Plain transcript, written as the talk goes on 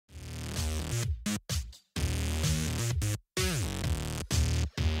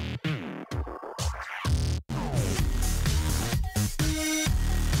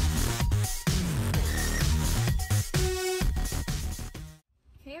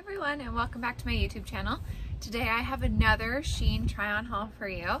everyone, and welcome back to my YouTube channel. Today I have another Shein try-on haul for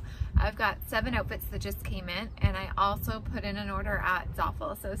you. I've got 7 outfits that just came in, and I also put in an order at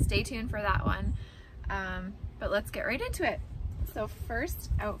Zaful, so stay tuned for that one. But let's get right into it. So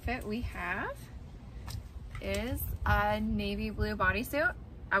first outfit we have is a navy blue bodysuit.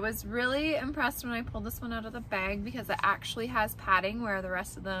 I was really impressed when I pulled this one out of the bag because it actually has padding where the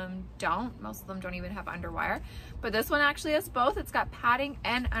rest of them don't. Most of them don't even have underwire, but this one actually has both. It's got padding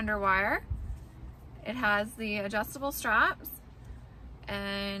and underwire. It has the adjustable straps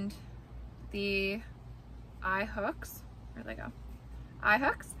and the eye hooks. Where'd they go? Eye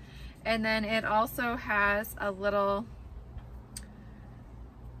hooks. And then it also has a little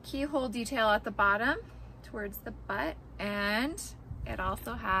keyhole detail at the bottom towards the butt, and it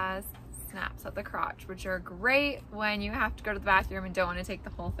also has snaps at the crotch, which are great when you have to go to the bathroom and don't want to take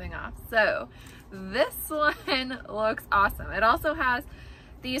the whole thing off. So this one looks awesome. It also has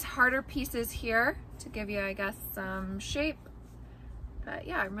these harder pieces here to give you, I guess, some shape. But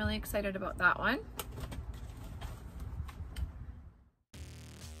yeah, I'm really excited about that one.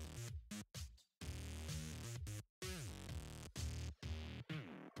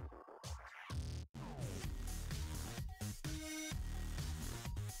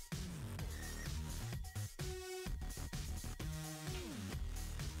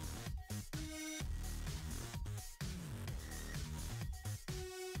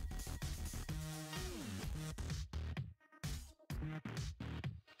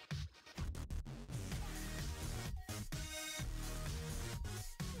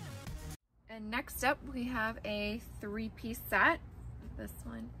 And next up we have a 3-piece set. This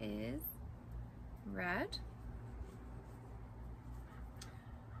one is red.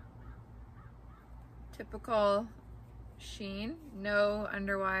 Typical Shein, no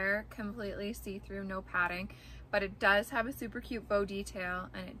underwire, completely see-through, no padding, but it does have a super cute bow detail,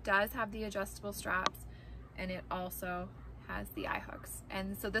 and it does have the adjustable straps, and it also has the eye hooks.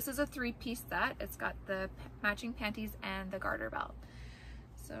 And so this is a 3-piece set. It's got the matching panties and the garter belt.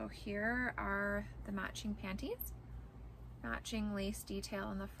 So here are the matching panties, matching lace detail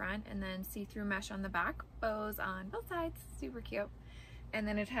on the front, and then see-through mesh on the back, bows on both sides, super cute. And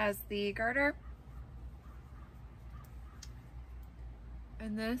then it has the garter.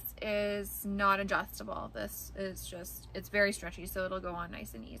 And this is not adjustable. This is just, it's very stretchy, so it'll go on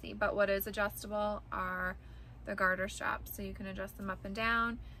nice and easy. But what is adjustable are the garter straps, so you can adjust them up and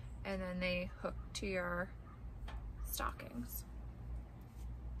down, and then they hook to your stockings.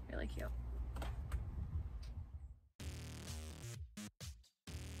 Really cute.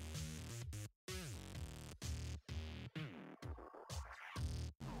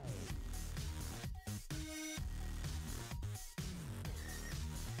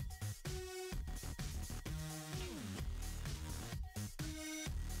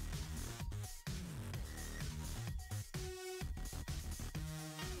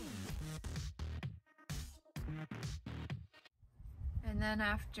 And then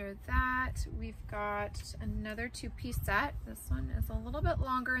after that, we've got another 2-piece set. This one is a little bit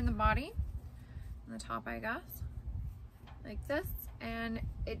longer in the body, on the top, I guess, like this. And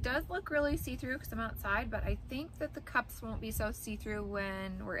it does look really see-through because I'm outside, but I think that the cups won't be so see-through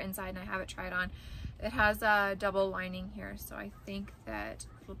when we're inside and I have it tried on. It has a double lining here, so I think that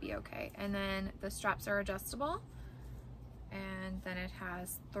it'll be okay. And then the straps are adjustable, and then it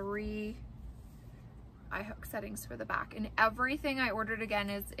has 3 eye hook settings for the back, and everything I ordered again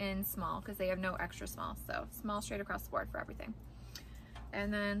is in small because they have no extra small, so small straight across the board for everything.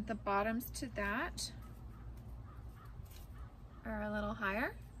 And then the bottoms to that are a little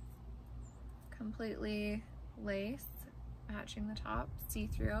higher, completely lace matching the top,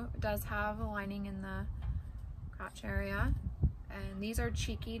 see-through. It does have a lining in the crotch area, and these are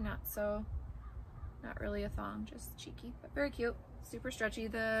cheeky, not really a thong, just cheeky, but very cute, super stretchy.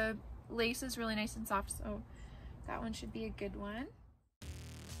 The lace is really nice and soft, so that one should be a good one.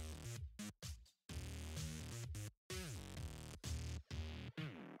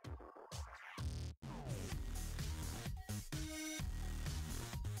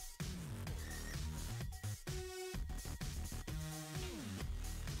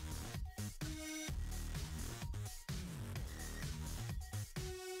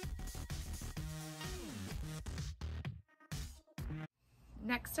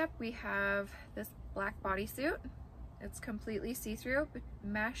 Next up we have this black bodysuit. It's completely see-through,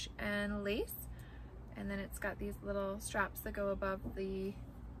 mesh and lace, and then it's got these little straps that go above the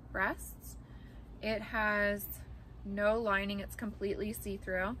breasts. It has no lining, it's completely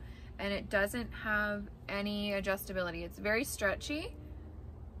see-through, and it doesn't have any adjustability. It's very stretchy.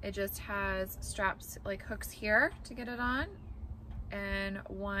 It just has straps, like hooks here to get it on, and and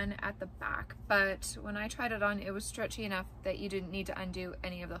one at the back, but when I tried it on, it was stretchy enough that you didn't need to undo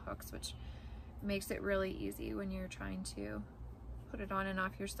any of the hooks, which makes it really easy when you're trying to put it on and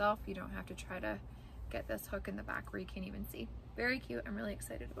off yourself. You don't have to try to get this hook in the back where you can't even see. Very cute. I'm really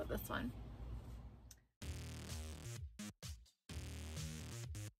excited about this one.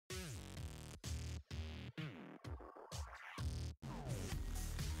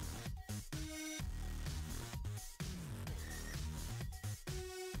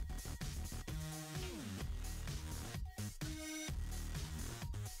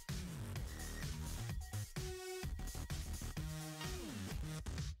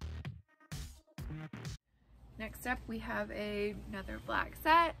 Next up, we have another black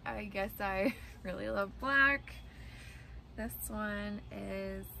set. I guess I really love black. This one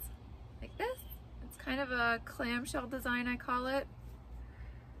is like this. It's kind of a clamshell design, I call it.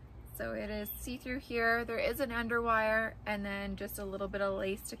 So it is see-through here. There is an underwire and then just a little bit of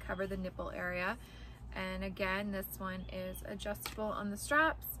lace to cover the nipple area. And again, this one is adjustable on the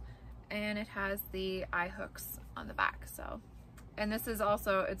straps and it has the eye hooks on the back. So. And this is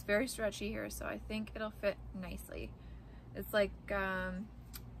also, it's very stretchy here, so I think it'll fit nicely. It's like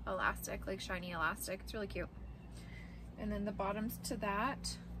elastic, like shiny elastic. It's really cute. And then the bottoms to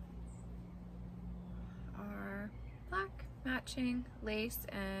that are black, matching lace,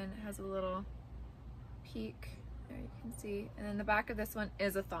 and it has a little peak. There you can see. And then the back of this one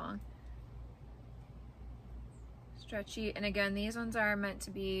is a thong. Stretchy. And again, these ones are meant to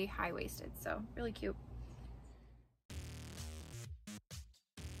be high-waisted, so really cute.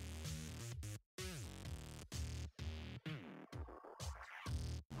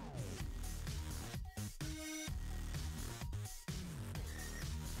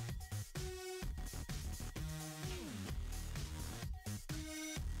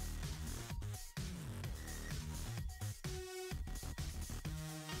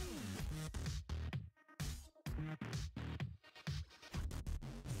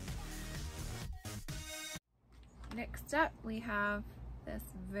 Next up, we have this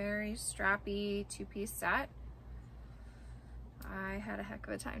very strappy two-piece set. I had a heck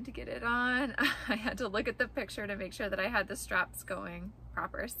of a time to get it on. I had to look at the picture to make sure that I had the straps going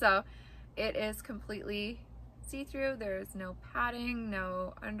proper. So it is completely see-through. There's no padding,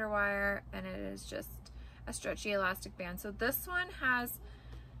 no underwire, and it is just a stretchy elastic band. So this one has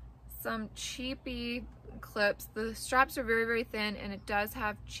some cheapy clips. The straps are very, very thin, and it does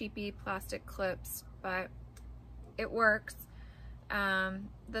have cheapy plastic clips, but it works.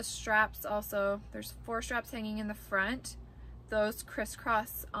 The straps also, there's 4 straps hanging in the front. Those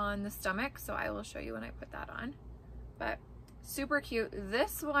crisscross on the stomach, so I will show you when I put that on. But super cute.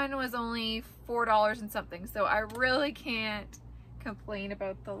 This one was only $4 and something, so I really can't complain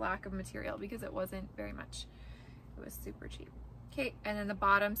about the lack of material because it wasn't very much. It was super cheap. Okay, and then the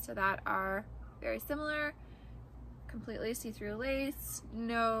bottoms to that are very similar. Completely see-through lace,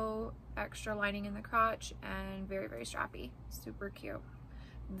 no extra lining in the crotch, and very, very strappy. Super cute.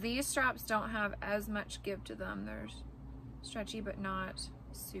 These straps don't have as much give to them. They're stretchy but not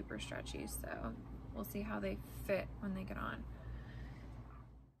super stretchy, so we'll see how they fit when they get on.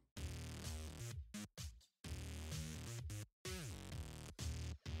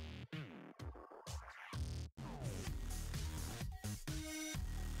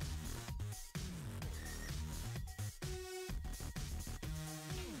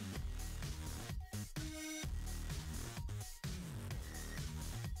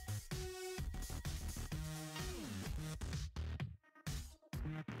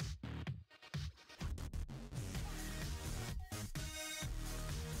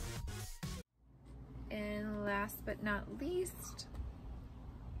 And last but not least,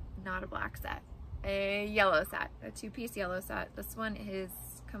 not a black set, a yellow set, a 2-piece yellow set. This one is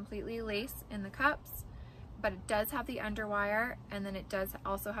completely lace in the cups, but it does have the underwire, and then it does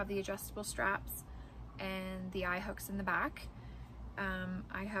also have the adjustable straps and the eye hooks in the back.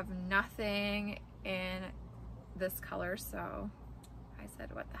 I have nothing in this color, so I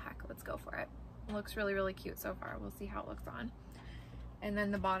said, what the heck, let's go for it. It looks really, really cute so far. We'll see how it looks on. And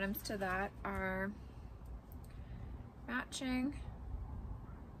then the bottoms to that are matching,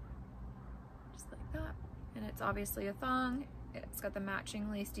 just like that. And it's obviously a thong. It's got the matching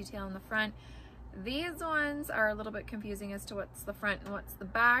lace detail in the front. These ones are a little bit confusing as to what's the front and what's the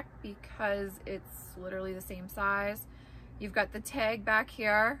back because it's literally the same size. You've got the tag back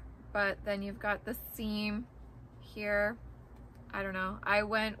here, but then you've got the seam here. I don't know. I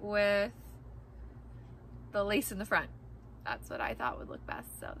went with the lace in the front. That's what I thought would look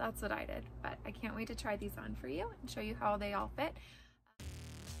best, so that's what I did. But I can't wait to try these on for you and show you how they all fit.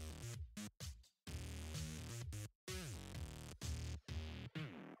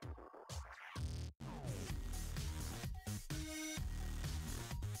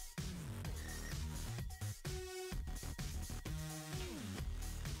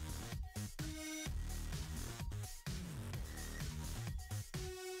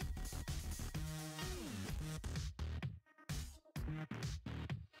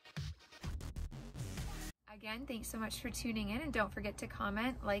 Again, thanks so much for tuning in, and don't forget to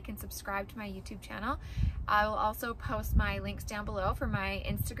comment, like, and subscribe to my YouTube channel. I will also post my links down below for my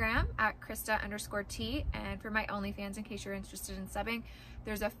Instagram at Krista_T and for my OnlyFans in case you're interested in subbing.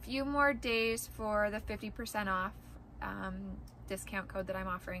 There's a few more days for the 50% off discount code that I'm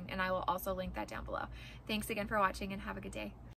offering, and I will also link that down below. Thanks again for watching and have a good day.